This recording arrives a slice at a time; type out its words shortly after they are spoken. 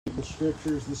the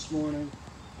scriptures this morning.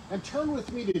 And turn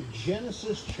with me to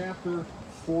Genesis chapter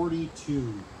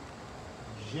 42.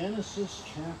 Genesis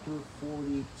chapter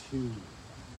 42.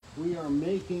 We are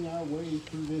making our way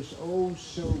through this oh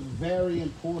so very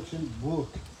important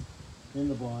book in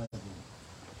the Bible.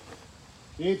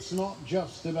 It's not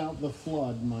just about the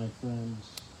flood, my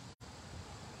friends.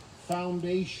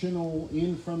 Foundational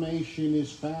information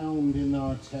is found in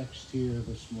our text here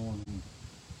this morning.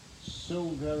 So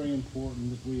very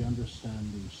important that we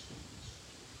understand these things.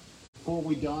 Before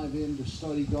we dive in to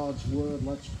study God's Word,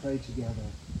 let's pray together.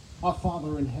 Our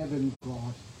Father in heaven,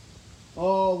 God,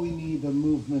 oh, we need the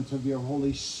movement of your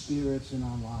Holy Spirit in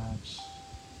our lives.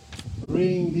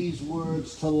 Bring these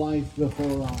words to life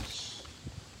before us.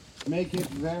 Make it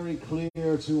very clear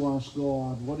to us,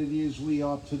 God, what it is we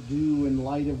ought to do in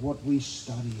light of what we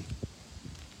study.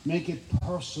 Make it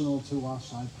personal to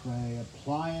us, I pray.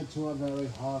 Apply it to our very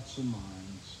hearts and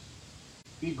minds.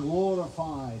 Be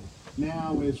glorified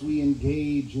now as we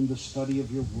engage in the study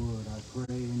of your word, I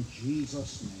pray in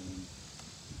Jesus' name.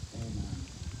 Amen.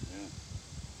 Yeah.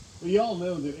 Well, you all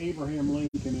know that Abraham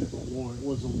Lincoln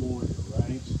was a lawyer,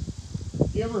 right?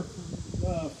 You ever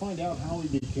find out how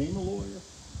he became a lawyer?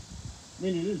 I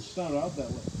mean, he didn't start out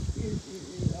that way.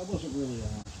 I wasn't really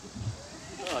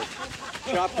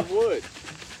asking. Chopped the wood.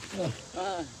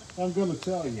 I'm going to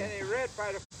tell you. And he read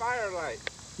by the firelight.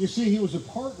 You see, he was a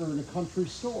partner in a country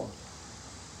store.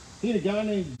 He had a guy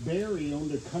named Barry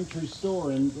owned a country store,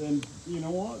 and you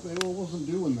know what? It wasn't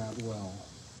doing that well.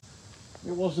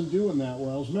 It wasn't doing that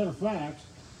well. As a matter of fact,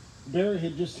 Barry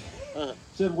had just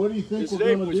said, "What do you think we're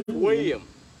going to do?" His name was William.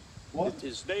 What?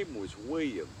 His name was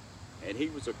William, and he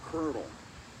was a colonel.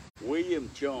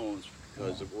 William Jones,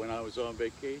 because of when I was on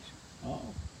vacation. Oh.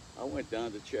 I went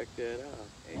down to check that out.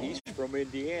 And he's from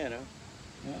Indiana.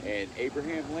 And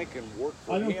Abraham Lincoln worked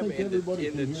for him in the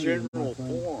general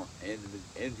form.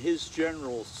 In his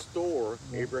general store,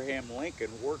 Abraham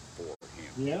Lincoln worked for him.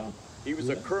 Yeah. He was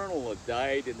a colonel that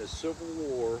died in the Civil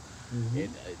War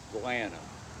in Atlanta.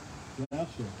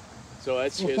 Gotcha. So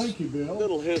that's thank you, Bill.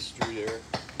 Little history there.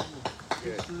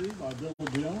 History by Bill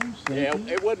Jones.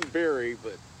 It wasn't Barry,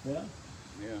 but yeah.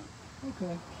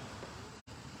 Okay.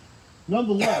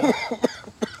 Nonetheless,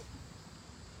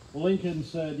 Lincoln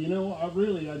said, you know, I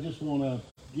just want to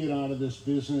get out of this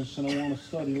business and I want to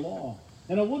study law.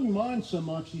 And I wouldn't mind so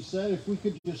much, he said, if we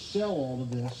could just sell all of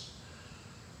this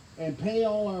and pay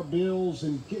all our bills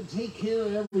and take care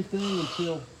of everything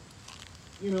until,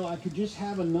 you know, I could just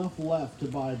have enough left to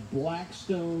buy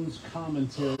Blackstone's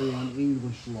commentary on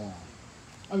English law.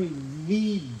 I mean,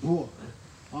 the book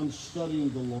on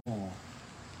studying the law.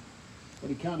 But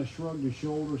he kind of shrugged his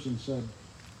shoulders and said,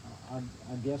 I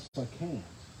guess I can't.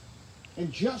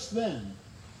 And just then,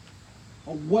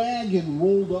 a wagon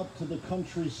rolled up to the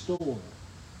country store.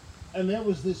 And there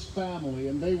was this family,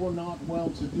 and they were not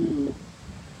well-to-do.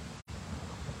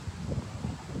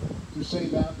 To say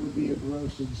that would be a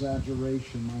gross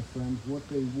exaggeration, my friends. What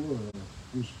they were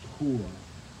was poor.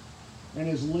 And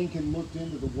as Lincoln looked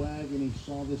into the wagon, he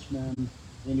saw this man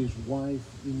and his wife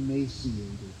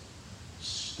emaciated,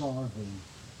 starving,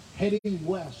 heading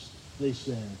west, they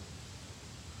said.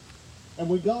 And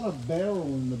we got a barrel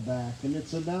in the back, and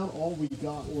it's about all we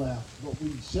got left. But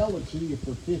we'd sell it to you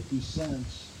for 50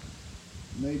 cents.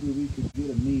 Maybe we could get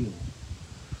a meal.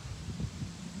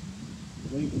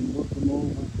 Lincoln looked them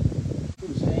over, put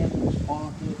his hand in his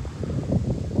pocket.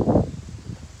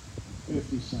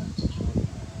 50 cents is what he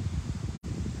had.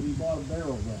 He bought a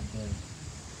barrel that day.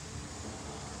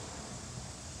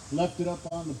 Left it up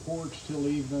on the porch till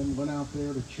evening, went out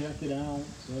there to check it out.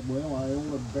 Said, well, I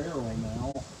own a barrel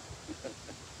now.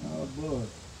 Not a book.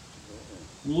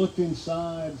 Looked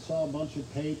inside, saw a bunch of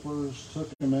papers, took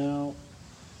them out,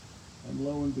 and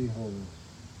lo and behold,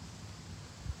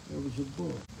 there was a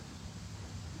book.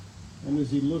 And as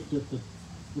he looked at the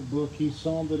book, he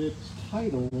saw that its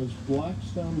title was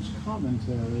Blackstone's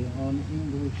Commentary on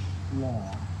English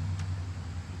Law.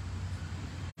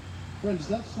 Friends,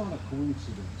 that's not a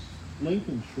coincidence.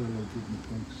 Lincoln surely didn't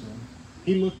think so.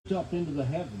 He looked up into the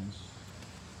heavens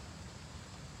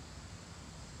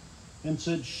and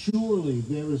said, surely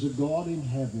there is a God in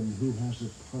heaven who has a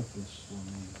purpose for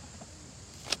me.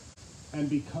 And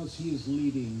because he is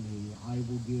leading me, I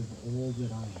will give all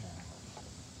that I have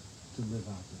to live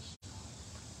out this life.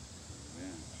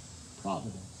 Amen.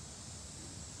 Providence.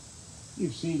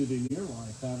 You've seen it in your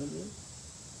life, haven't you?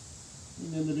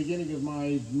 In the beginning of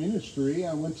my ministry,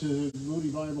 I went to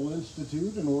Moody Bible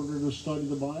Institute in order to study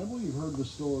the Bible. You've heard the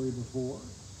story before.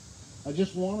 I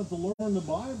just wanted to learn the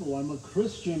Bible. I'm a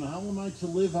Christian. How am I to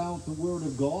live out the Word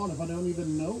of God if I don't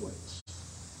even know it?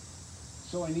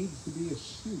 So I needs to be a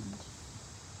student.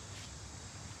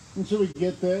 And so we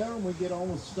get there and we get all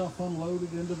the stuff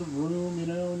unloaded into the room, and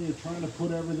you're trying to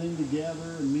put everything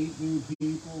together and meet new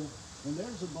people. And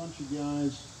there's a bunch of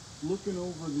guys looking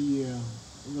over the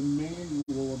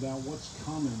manual about what's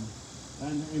coming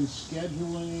and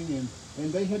scheduling,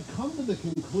 and they had come to the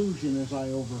conclusion, as I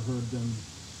overheard them,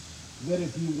 that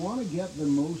if you want to get the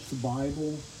most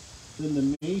Bible, then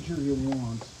the major you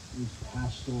want is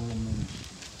pastoral ministry.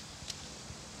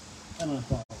 And I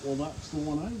thought, well, that's the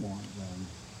one I want then.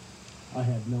 I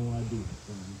had no idea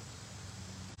then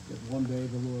that one day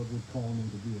the Lord would call me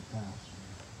to be a pastor.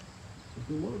 But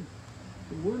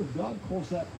the Word of God calls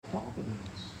that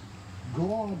providence.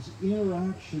 God's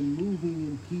interaction moving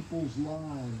in people's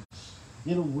lives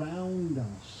and around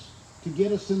us to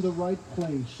get us in the right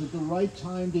place at the right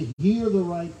time, to hear the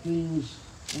right things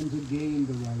and to gain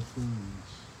the right things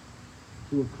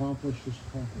to accomplish His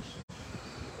purposes.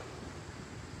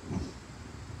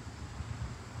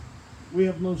 We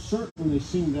have most certainly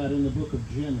seen that in the book of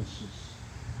Genesis.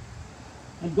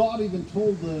 And God even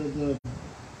told the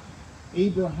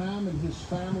Abraham and his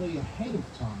family ahead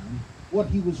of time what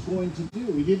he was going to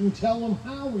do. He didn't tell them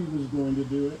how he was going to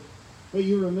do it. But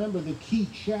you remember the key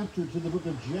chapter to the book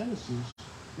of Genesis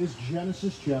is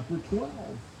Genesis chapter 12.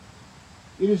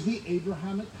 It is the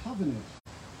Abrahamic covenant.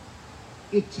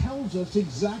 It tells us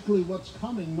exactly what's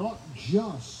coming, not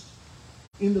just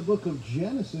in the book of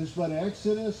Genesis, but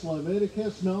Exodus,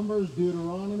 Leviticus, Numbers,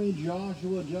 Deuteronomy,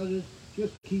 Joshua, Judges,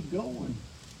 just keep going.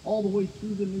 All the way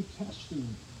through the New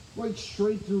Testament. Right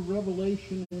straight through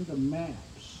Revelation into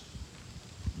maps.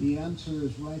 The answer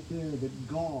is right there, that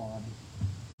God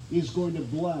is going to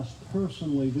bless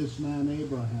personally this man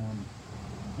Abraham.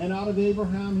 And out of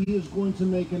Abraham, he is going to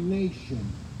make a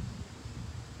nation.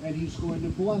 And he's going to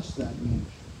bless that nation.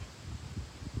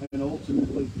 And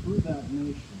ultimately, through that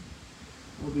nation,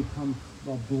 will become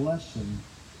a blessing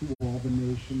to all the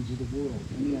nations of the world.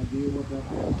 Any idea what that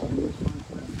blessing is, my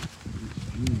friend? It's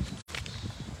Jesus.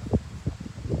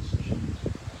 It's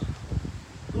Jesus.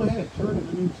 Go ahead, turn to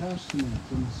the New Testament,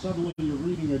 and suddenly you're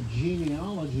reading a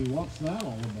genealogy. What's that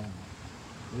all about?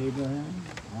 Abraham,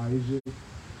 Isaac,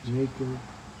 Jacob,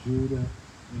 Judah,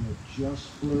 and it just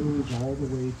flows all the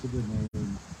way to the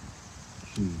name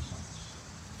Jesus.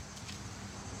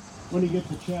 When you get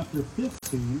to chapter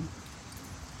 15,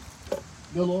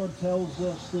 the Lord tells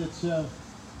us that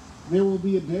there will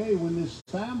be a day when this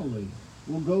family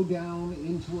will go down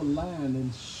into a land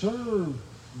and serve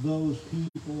those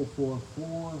people for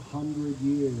 400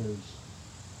 years,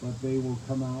 but they will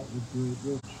come out with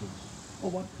great riches.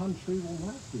 Well, what country will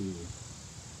that be?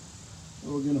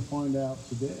 Well, we're going to find out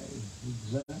today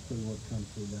exactly what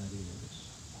country that is.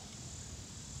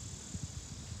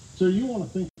 So you want to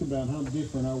think about how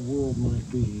different our world might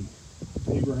be if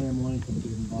Abraham Lincoln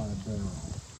didn't buy a barrel.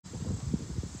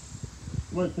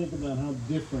 You might think about how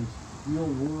different your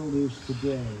world is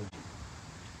today,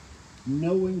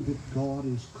 knowing that God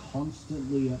is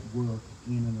constantly at work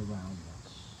in and around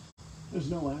us.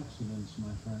 There's no accidents,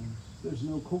 my friends. There's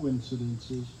no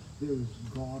coincidences. There is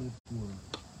God at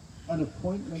work. An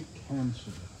appointment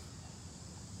canceled.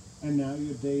 And now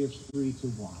your day is free to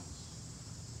what?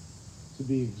 To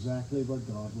be exactly what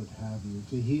God would have you.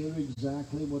 To hear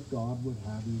exactly what God would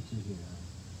have you to hear.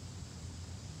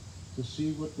 To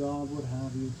see what God would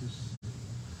have you to see.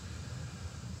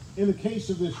 In the case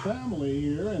of this family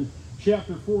here in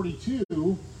chapter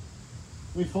 42,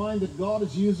 we find that God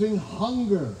is using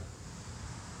hunger.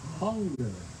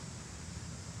 Hunger.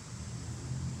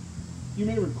 You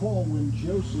may recall when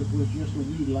Joseph was just a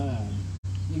wee lad,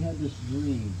 he had this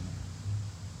dream.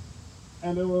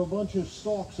 And there were a bunch of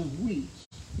stalks of wheat,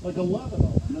 like 11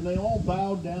 of them, and they all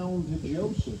bowed down to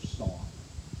Joseph's stalk.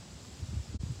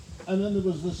 And then there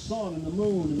was the sun and the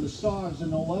moon and the stars,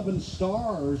 and 11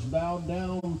 stars bowed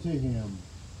down to him.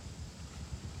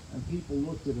 And people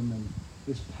looked at him and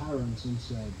his parents and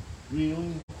said,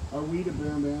 "Really? Are we to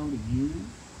bow down to you?"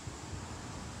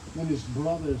 And his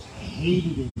brothers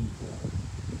hated him for it.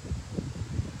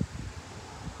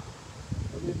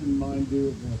 But they didn't mind doing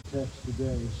it in our text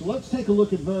today. So let's take a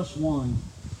look at verse 1.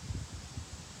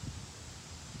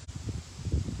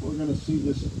 We're going to see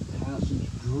this passage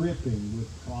dripping with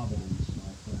providence,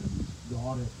 my friends.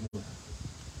 God at work.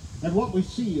 And what we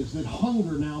see is that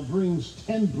hunger now brings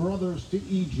 10 brothers to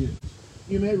Egypt.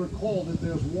 You may recall that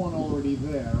there's one already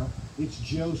there. It's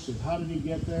Joseph. How did he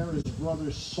get there? His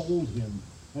brothers sold him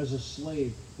as a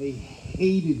slave. They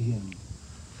hated him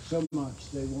so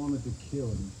much they wanted to kill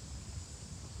him.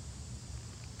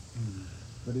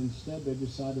 But instead they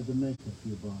decided to make a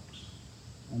few bucks,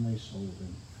 and they sold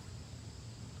him.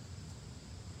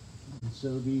 And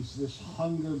so this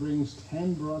hunger brings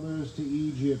 10 brothers to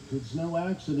Egypt. It's no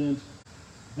accident.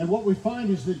 And what we find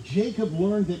is that Jacob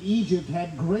learned that Egypt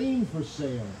had grain for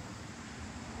sale.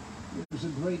 There was a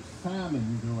great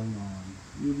famine going on.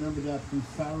 You remember that from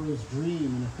Pharaoh's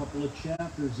dream in a couple of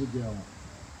chapters ago,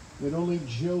 that only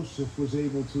Joseph was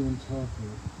able to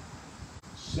interpret.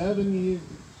 7 years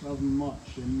of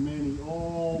much and many,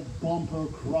 all bumper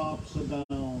crops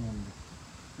abound.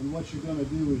 And what you're going to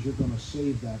do is you're going to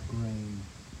save that grain.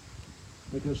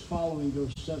 Because following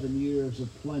those 7 years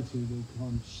of plenty will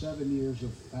come 7 years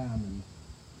of famine.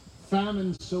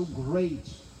 Famine so great,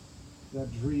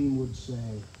 that dream would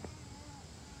say,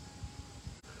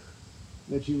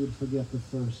 that you would forget the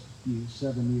first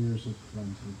 7 years of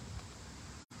plenty.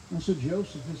 And so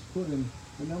Joseph is put in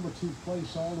the number 2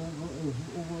 place all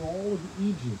over all of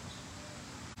Egypt.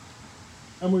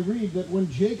 And we read that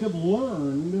when Jacob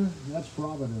learned, that's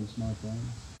providence, my friends.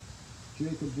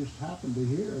 Jacob just happened to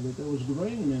hear that there was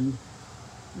grain in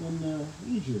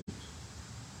Egypt.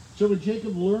 So when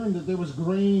Jacob learned that there was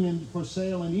grain for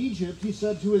sale in Egypt, he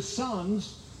said to his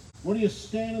sons, "What are you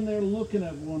standing there looking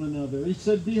at one another?" He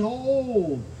said,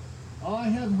 "Behold, I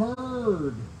have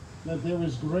heard that there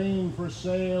is grain for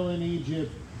sale in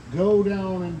Egypt. Go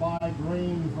down and buy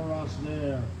grain for us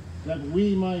there, that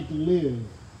we might live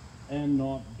and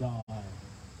not die."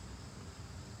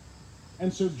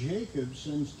 And so Jacob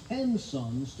sends 10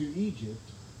 sons to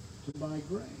Egypt to buy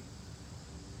grain.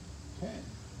 10.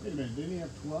 Wait a minute, didn't he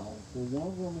have 12? Well, one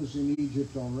of them is in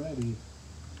Egypt already,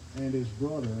 and his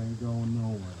brother ain't going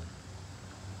nowhere.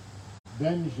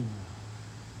 Benjamin.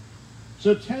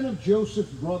 So 10 of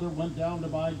Joseph's brother went down to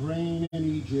buy grain in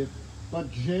Egypt,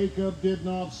 but Jacob did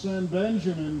not send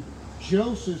Benjamin,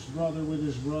 Joseph's brother, with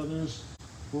his brothers,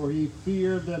 for he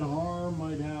feared that harm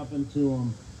might happen to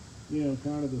him. You know,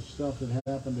 kind of the stuff that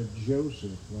happened to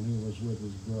Joseph when he was with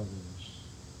his brothers.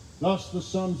 Thus the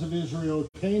sons of Israel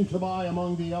came to buy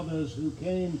among the others who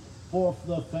came forth.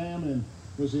 The famine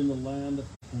was in the land of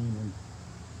Canaan.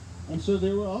 And so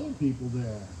there were other people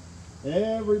there.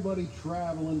 Everybody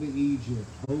traveling to Egypt,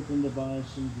 hoping to buy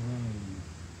some grain.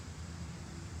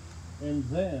 And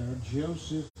there,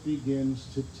 Joseph begins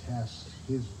to test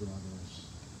his brothers.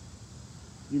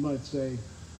 You might say,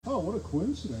 "Oh, what a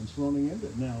coincidence running into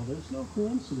it." Now, there's no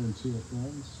coincidence here,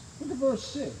 friends. Look at verse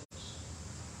 6.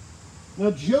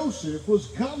 Now, Joseph was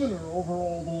governor over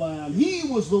all the land. He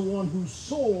was the one who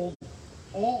sold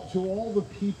to all the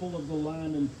people of the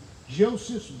land. And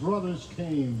Joseph's brothers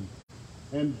came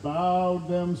and bowed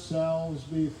themselves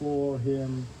before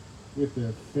him with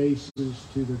their faces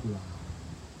to the ground.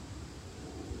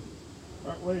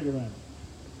 Wait a minute.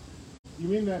 You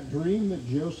mean that dream that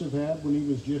Joseph had when he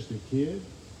was just a kid?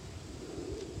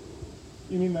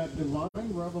 You mean that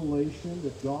divine revelation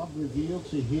that God revealed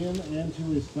to him and to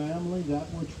his family, that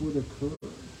which would occur,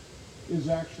 is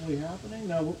actually happening?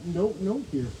 Now, note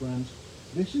here, friends,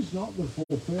 this is not the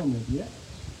fulfillment yet.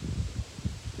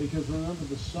 Because remember,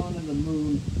 the sun and the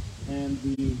moon and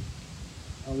the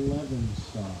 11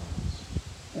 stars.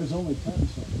 There's only 10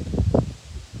 sons.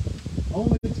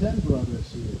 Only 10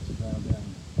 brothers here to bow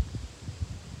down.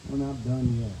 We're not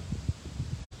done yet.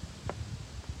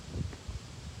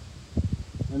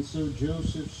 And so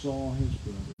Joseph saw his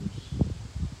brothers.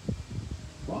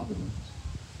 Providence.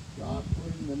 God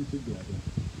putting them together.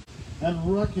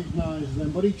 And recognized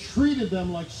them. But he treated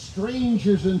them like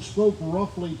strangers and spoke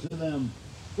roughly to them.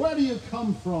 "Where do you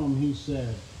come from?" he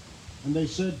said. And they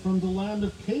said, "From the land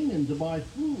of Canaan to buy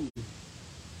food."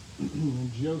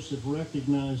 And Joseph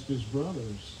recognized his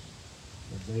brothers,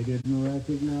 but they didn't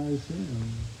recognize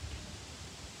him.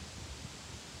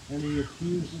 And he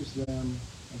accuses them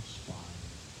of spying.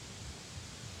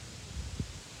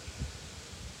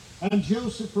 And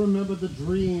Joseph remembered the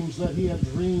dreams that he had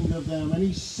dreamed of them, and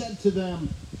he said to them,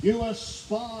 "You are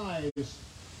spies."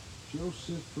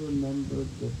 Joseph remembered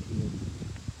the dream.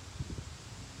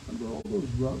 Remember all those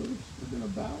brothers? They're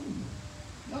going to bow to him.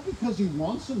 Not because he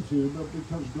wants them to, but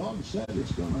because God said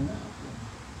it's going to happen.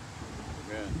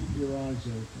 Amen. Keep your eyes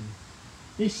open.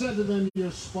 He said to them,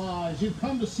 "You're spies. You've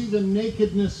come to see the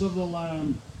nakedness of the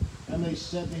land." And they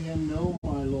said to him, "No,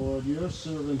 my lord, your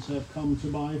servants have come to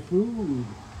buy food.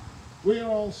 We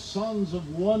are all sons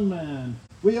of one man.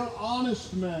 We are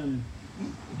honest men."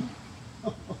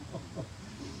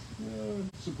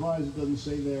 Surprised it doesn't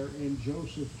say there in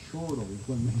Joseph's chortles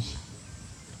when they say,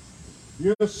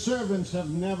 "Your servants have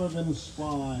never been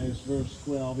spies." Verse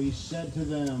 12, he said to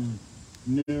them,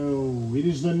 "No, it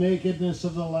is the nakedness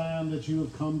of the land that you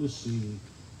have come to see."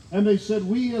 And they said,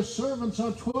 "We as servants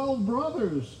are 12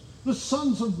 brothers, the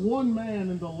sons of one man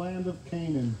in the land of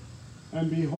Canaan. And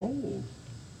behold,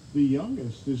 The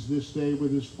youngest is this day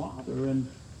with his father, and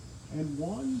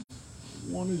one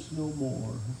is no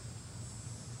more.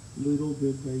 Little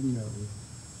did they know.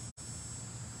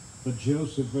 But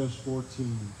Joseph, verse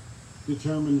 14,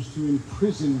 determines to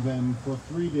imprison them for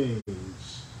 3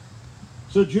 days.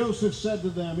 So Joseph said to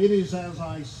them, "It is as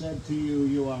I said to you,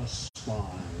 you are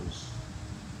spies.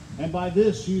 And by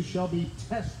this you shall be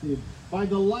tested. By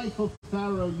the life of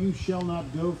Pharaoh you shall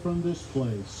not go from this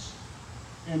place,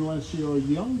 unless your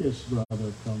youngest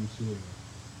brother comes here."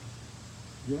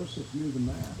 Joseph knew the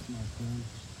math, my friends.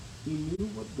 He knew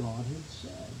what God had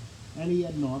said, and he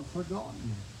had not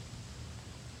forgotten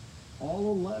it.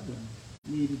 All 11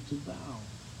 needed to bow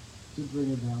to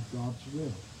bring about God's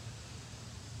will.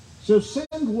 So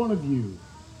send one of you,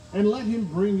 and let him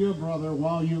bring your brother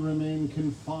while you remain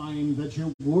confined, that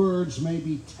your words may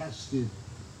be tested,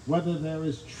 whether there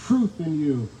is truth in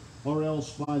you, or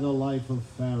else by the life of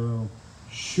Pharaoh,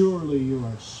 surely you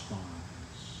are spies.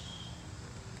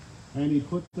 And he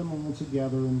put them all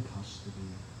together in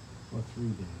custody for 3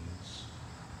 days.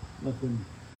 Let them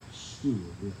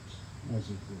steward it, as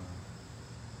it were.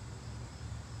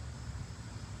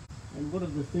 And one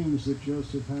of the things that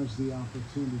Joseph has the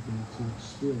opportunity to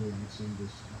experience in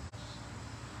this text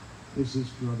is his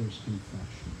brother's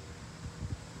confession.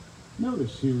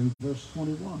 Notice here in verse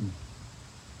 21.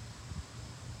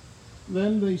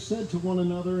 Then they said to one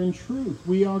another, "In truth,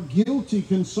 we are guilty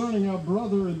concerning our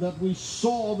brother, in that we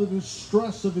saw the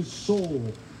distress of his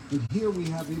soul." And here we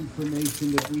have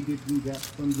information that we didn't get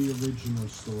from the original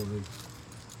story.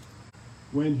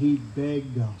 When he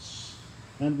begged us,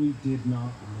 and we did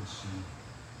not listen.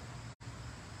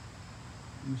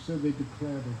 And so they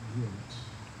declared a guilt.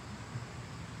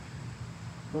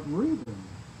 But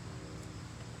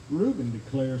Reuben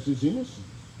declares his innocence.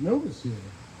 Notice here,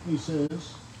 he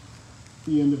says,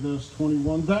 the end of verse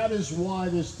 21, "That is why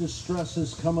this distress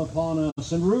has come upon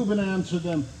us." And Reuben answered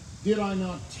them, "Did I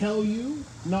not tell you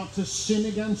not to sin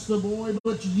against the boy?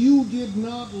 But you did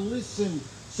not listen.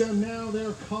 So now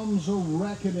there comes a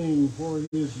reckoning for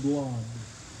his blood."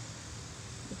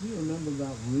 What do you remember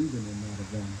about Reuben in that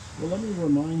event? Well, let me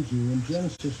remind you, in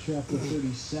Genesis chapter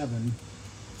 37,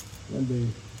 when they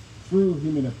threw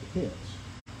him in a pit,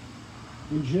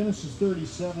 in Genesis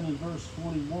 37 and verse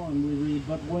 41, we read,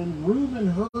 "But when Reuben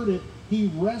heard it, he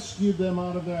rescued them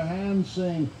out of their hands,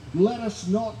 saying, 'Let us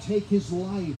not take his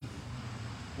life.'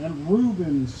 And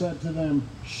Reuben said to them,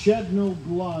 'Shed no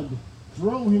blood.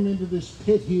 Throw him into this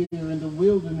pit here in the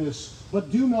wilderness,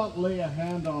 but do not lay a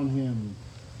hand on him.'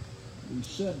 He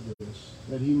said this,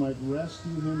 that he might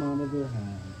rescue him out of their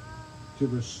hand, to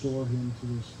restore him to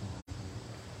his father."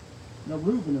 Now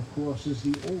Reuben, of course, is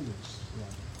the oldest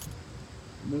brother,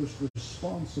 most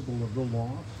responsible of the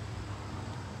lot,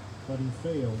 but he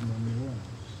failed nonetheless.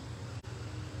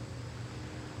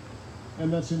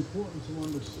 And that's important to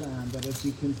understand, that as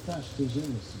he confessed his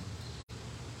innocence,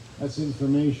 that's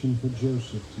information for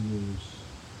Joseph to use.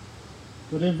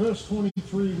 But in verse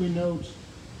 23 we note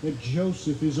that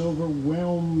Joseph is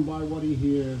overwhelmed by what he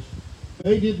hears.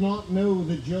 They did not know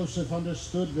that Joseph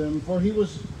understood them, for there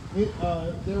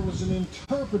was an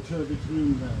interpreter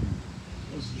between them.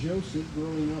 As Joseph,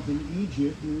 growing up in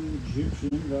Egypt, knew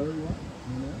Egyptian very well,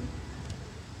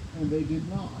 and they did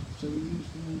not, so he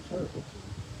used an interpreter.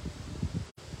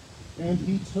 "And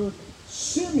he took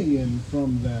Simeon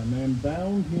from them and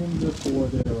bound him before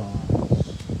their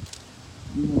eyes."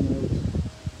 You will note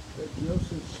that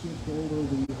Joseph skipped over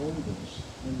the oldest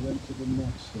and went to the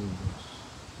next oldest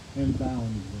and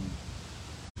bound them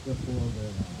before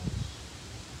their eyes.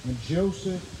 And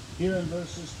Joseph, here in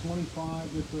verses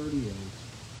 25 to 38,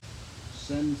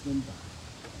 sends them back.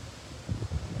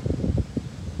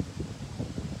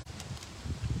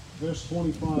 Verse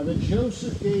 25, "And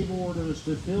Joseph gave orders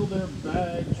to fill their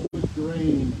bags with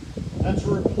grain, and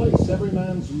to replace every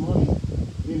man's money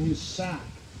in his sack,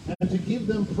 and to give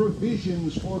them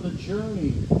provisions for the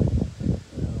journey."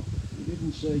 Well, he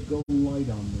didn't say go light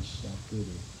on this stuff, did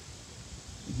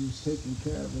he? He was taking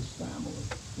care of his family,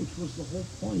 which was the whole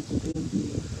point of him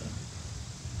being there.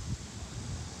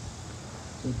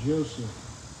 So Joseph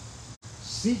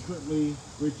secretly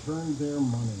returned their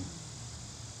money.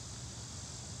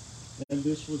 And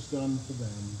this was done for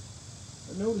them.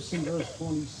 But notice in verse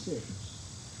 26,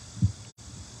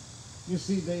 you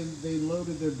see, they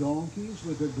loaded their donkeys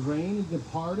with the grain and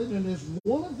departed, and as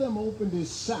one of them opened his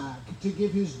sack to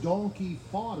give his donkey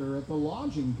fodder at the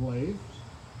lodging place,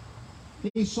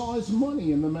 he saw his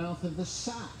money in the mouth of the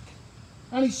sack.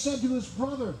 And he said to his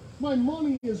brother, "My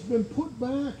money has been put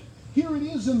back. Here it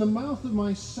is in the mouth of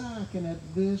my sack." And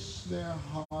at this their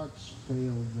hearts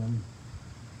failed them.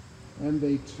 And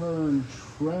they turned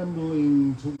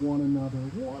trembling to one another.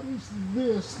 What is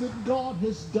this that God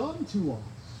has done to us?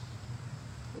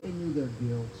 They knew their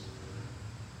guilt,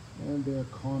 and their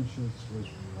conscience was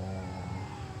raw.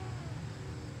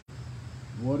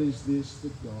 What is this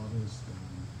that God has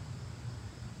done?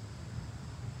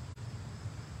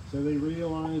 So they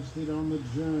realized it on the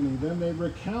journey. Then they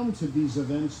recounted these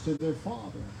events to their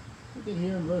father. Look at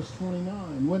here in verse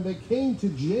 29. When they came to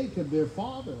Jacob, their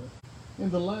father, in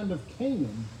the land of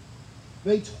Canaan,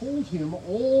 they told him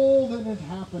all that had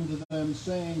happened to them,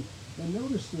 saying, and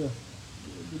notice the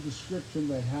description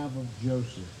they have of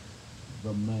Joseph,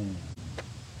 the man.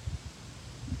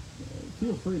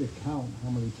 Feel free to count how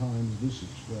many times this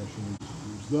expression is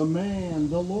used. The man,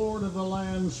 the Lord of the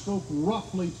land, spoke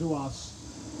roughly to us,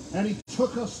 and he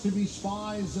took us to be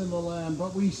spies in the land.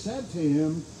 But we said to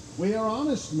him, we are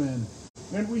honest men,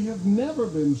 and we have never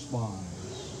been spies.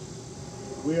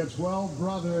 We are 12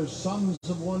 brothers, sons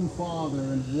of one father,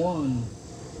 and one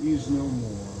is no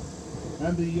more.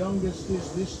 And the youngest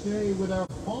is this day with our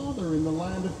father in the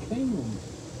land of Canaan.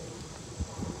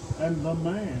 And the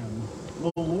man,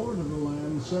 the Lord of the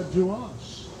land, said to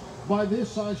us, by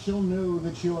this I shall know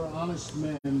that you are honest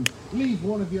men. Leave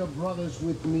one of your brothers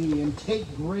with me, and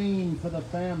take grain for the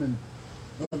famine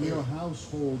of your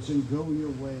households, and go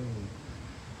your way.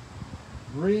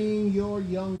 Bring your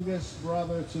youngest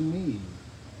brother to me.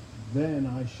 Then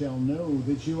I shall know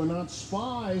that you are not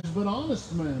spies, but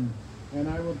honest men, and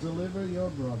I will deliver your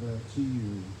brother to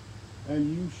you,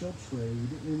 and you shall trade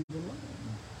in the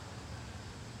land.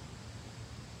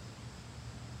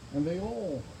 And they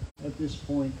all, at this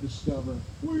point, discover,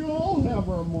 we all have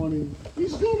our money.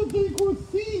 He's going to think we're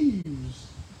thieves.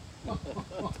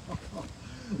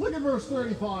 Look at verse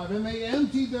 35. And they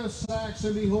emptied their sacks,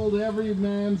 and behold, every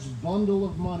man's bundle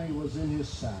of money was in his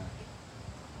sack.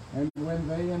 And when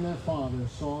they and their father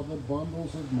saw the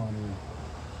bundles of money,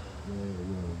 they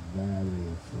were very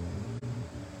afraid.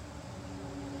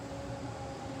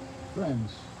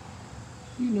 Friends,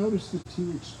 do you notice the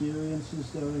two experiences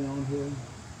going on here?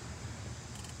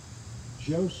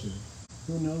 Joseph,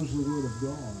 who knows the word of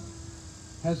God,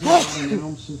 has not an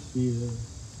ounce of fear,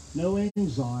 no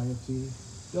anxiety,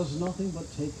 does nothing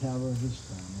but take care of his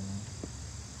family.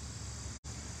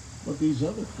 But these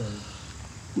other folks,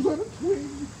 was that a twig?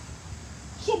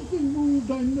 Something moved,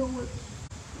 I know it.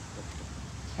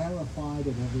 Terrified of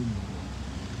every moment.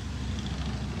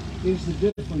 Is the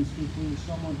difference between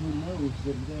someone who knows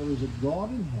that there is a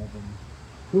God in heaven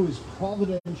who is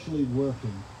providentially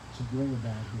working to bring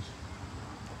about his plan,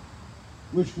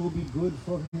 which will be good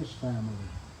for his family,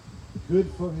 good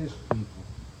for his people,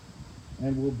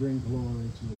 and will bring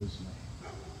glory to his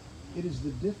name. It is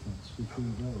the difference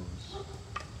between those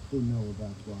who know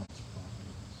about God's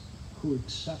providence, who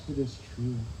accept it as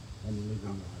true and live in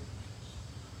life.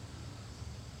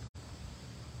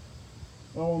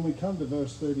 Well, when we come to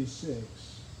verse 36,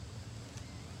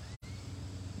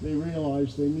 they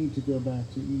realize they need to go back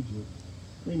to Egypt.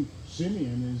 I mean,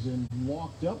 Simeon is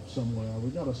locked up somewhere. We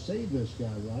got to save this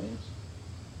guy, right?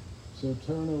 So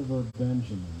turn over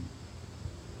Benjamin.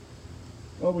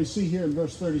 Well, we see here in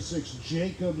verse 36,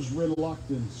 Jacob's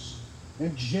reluctance.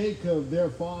 And Jacob, their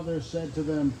father, said to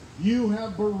them, you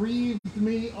have bereaved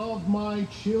me of my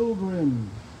children.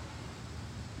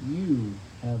 You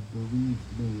have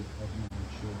bereaved me of my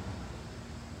children.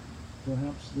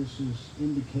 Perhaps this is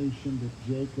indication that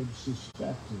Jacob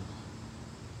suspected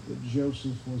that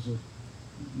Joseph was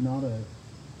not a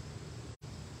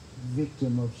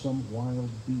victim of some wild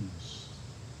beast,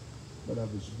 but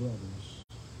of his brothers.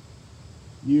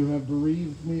 You have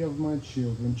bereaved me of my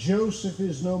children. Joseph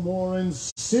is no more, and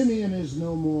Simeon is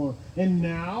no more. And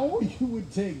now you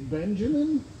would take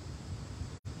Benjamin?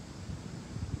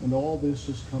 And all this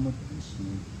has come against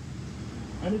me.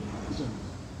 And it hasn't.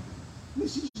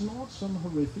 This is not some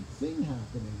horrific thing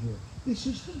happening here. This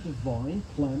is the divine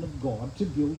plan of God to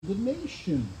build a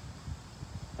nation.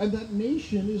 And that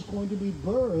nation is going to be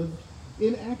birthed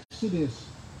in Exodus,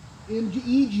 in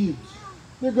Egypt.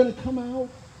 They're going to come out,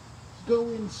 go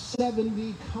in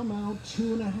 70, come out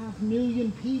 2.5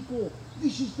 million people.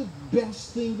 This is the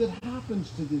best thing that happens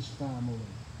to this family.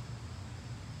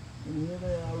 And here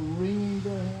they are wringing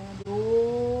their hand.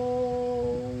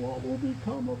 Oh, what will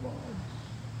become of us?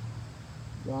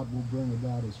 God will bring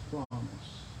about his promise.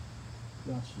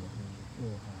 That's what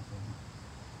will happen.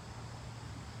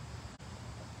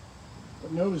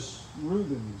 But notice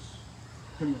Reuben's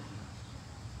commitment.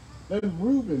 Then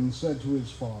Reuben said to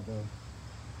his father,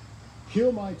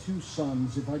 kill my 2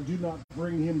 sons if I do not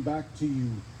bring him back to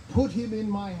you. Put him in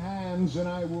my hands and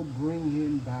I will bring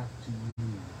him back to you.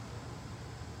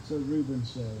 So Reuben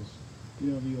says,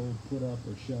 You know the old put up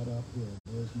or shut up here.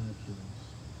 There's my kids.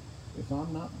 If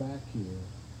I'm not back here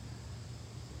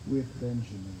with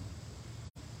Benjamin,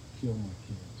 kill my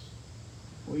kids.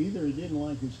 Well, either he didn't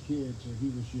like his kids or he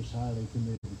was just highly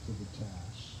committed to the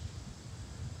task.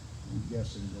 I'm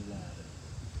guessing the latter.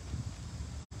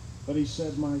 But he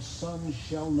said, my son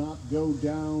shall not go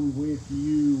down with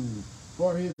you,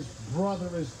 for his brother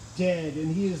is dead,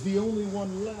 and he is the only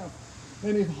one left.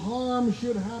 And if harm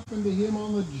should happen to him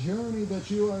on the journey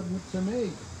that you are to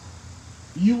make,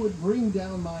 you would bring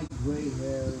down my gray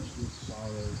hairs with sorrow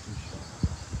to show.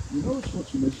 You notice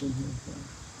what's missing here, friends?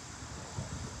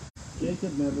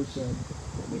 Jacob never said,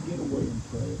 let me get away and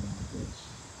pray about this.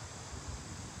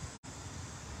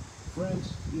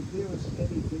 Friends, if there is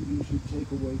anything you should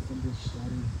take away from this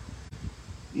study,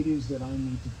 it is that I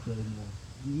need to pray more.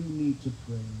 You need to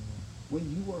pray more. When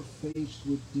you are faced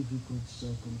with difficult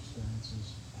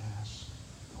circumstances, ask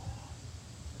God.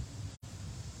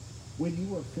 When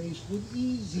you are faced with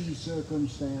easy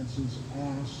circumstances,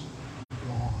 ask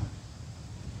God.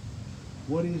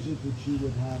 What is it that you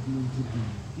would have me to do?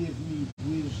 Give me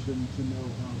wisdom to know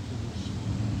how to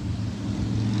respond.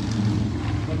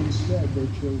 But instead, they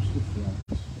chose to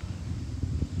fret.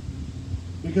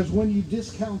 Because when you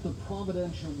discount the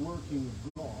providential working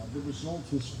of God, the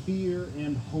result is fear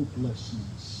and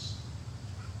hopelessness.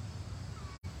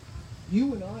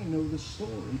 You and I know the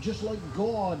story, just like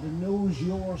God knows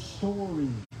your story.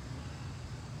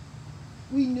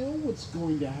 We know what's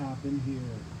going to happen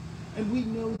here. And we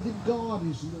know that God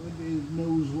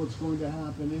knows what's going to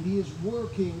happen. And he is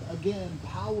working, again,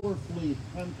 powerfully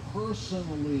and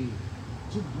personally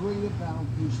to bring about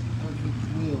his perfect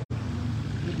will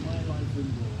in my life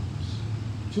and yours.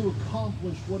 To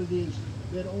accomplish what it is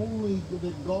that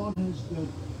God has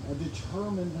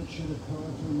determined that should occur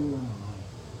to you and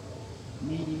I.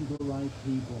 Meeting the right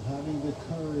people, having the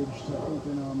courage to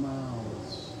open our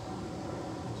mouths,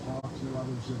 talk to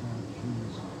others about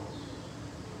Jesus.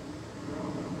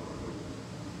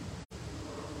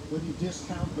 When you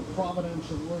discount the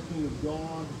providential working of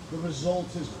God, the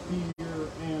result is fear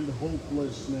and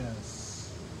hopelessness.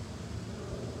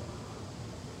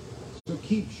 So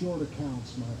keep short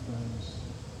accounts, my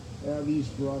friends. These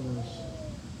brothers,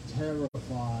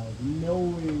 terrified,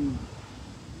 knowing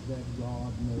that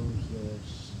God knows their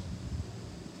sin.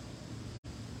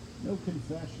 No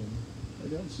confession. They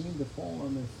don't seem to fall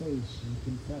on their face and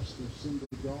confess their sin to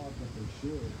God, but they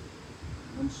should.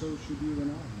 And so should you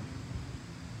and I.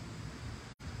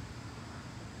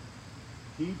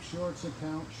 Keep short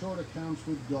accounts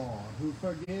with God, who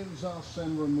forgives us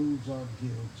and removes our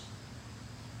guilt.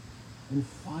 And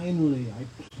finally, I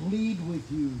plead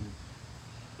with you,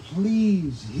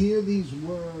 please hear these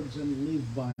words and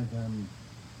live by them.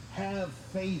 Have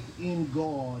faith in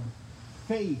God.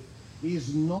 Faith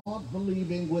is not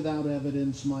believing without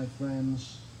evidence, my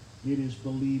friends. It is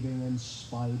believing in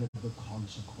spite of the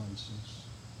consequences.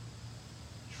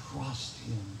 Trust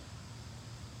him.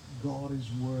 God is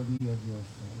worthy of your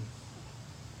faith.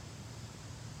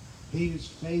 He is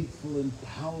faithful and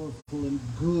powerful and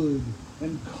good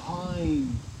and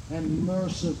kind and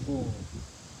merciful.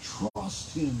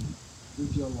 Trust him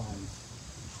with your life.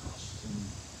 Trust him.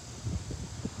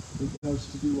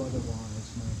 Because to do otherwise,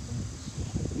 my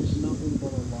friends, is nothing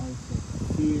but a life of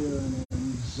fear and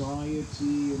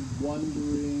anxiety and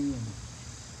wondering and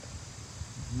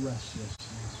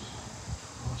restlessness.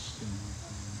 Trust him, my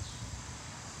friends.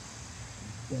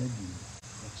 I beg you,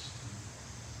 trust him.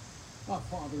 Our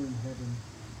Father in heaven,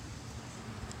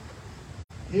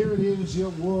 here it is,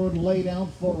 your word laid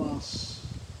out for us.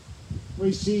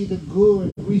 We see the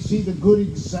good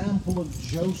example of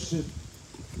Joseph,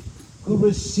 who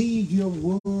received your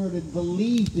word and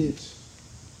believed it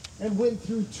and went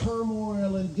through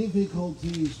turmoil and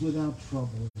difficulties without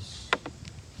troubles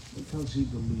because he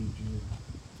believed you.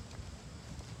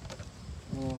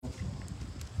 Oh,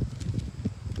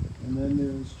 and then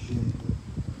there's Jacob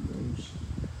and those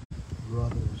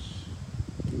brothers,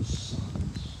 his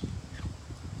sons,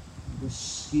 the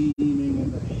scheming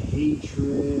and the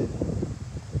hatred,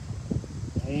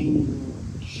 anger,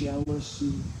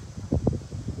 jealousy.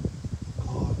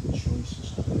 God, the choice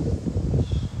is clear for us.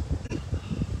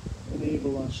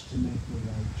 Enable us to make the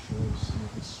right choice here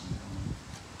this morning.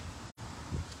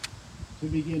 To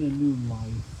begin a new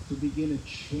life, to begin a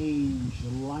change, a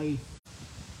life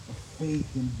of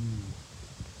faith in you,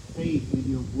 faith in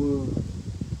your word.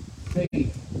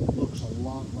 Faith looks a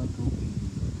lot like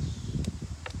obedience.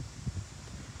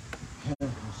 Help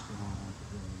us, God, I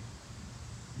pray.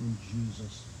 In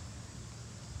Jesus'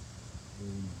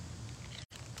 name.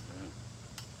 Amen.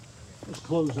 Let's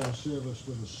close our service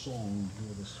with a song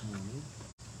here this morning.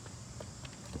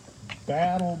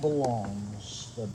 battle belongs